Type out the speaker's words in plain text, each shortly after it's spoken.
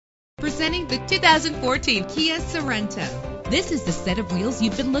Presenting the 2014 Kia Sorento. This is the set of wheels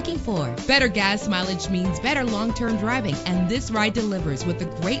you've been looking for. Better gas mileage means better long-term driving, and this ride delivers with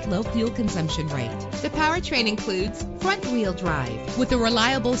a great low fuel consumption rate. The powertrain includes front-wheel drive with a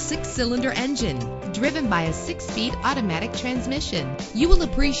reliable 6-cylinder engine driven by a 6-speed automatic transmission. You will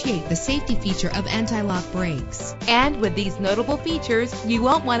appreciate the safety feature of anti-lock brakes. And with these notable features, you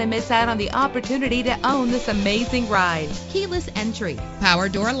won't want to miss out on the opportunity to own this amazing ride. Keyless entry, power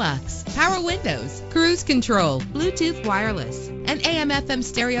door locks, power windows, cruise control, Bluetooth wireless, an AM/FM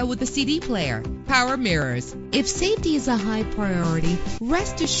stereo with a CD player, power mirrors. If safety is a high priority,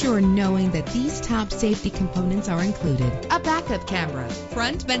 rest assured knowing that these top safety components are included: a backup camera,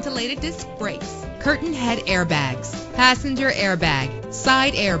 front ventilated disc brakes, curtain head airbags, passenger airbag,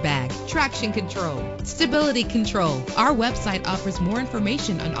 side airbag, traction control, stability control. Our website offers more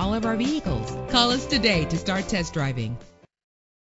information on all of our vehicles. Call us today to start test driving.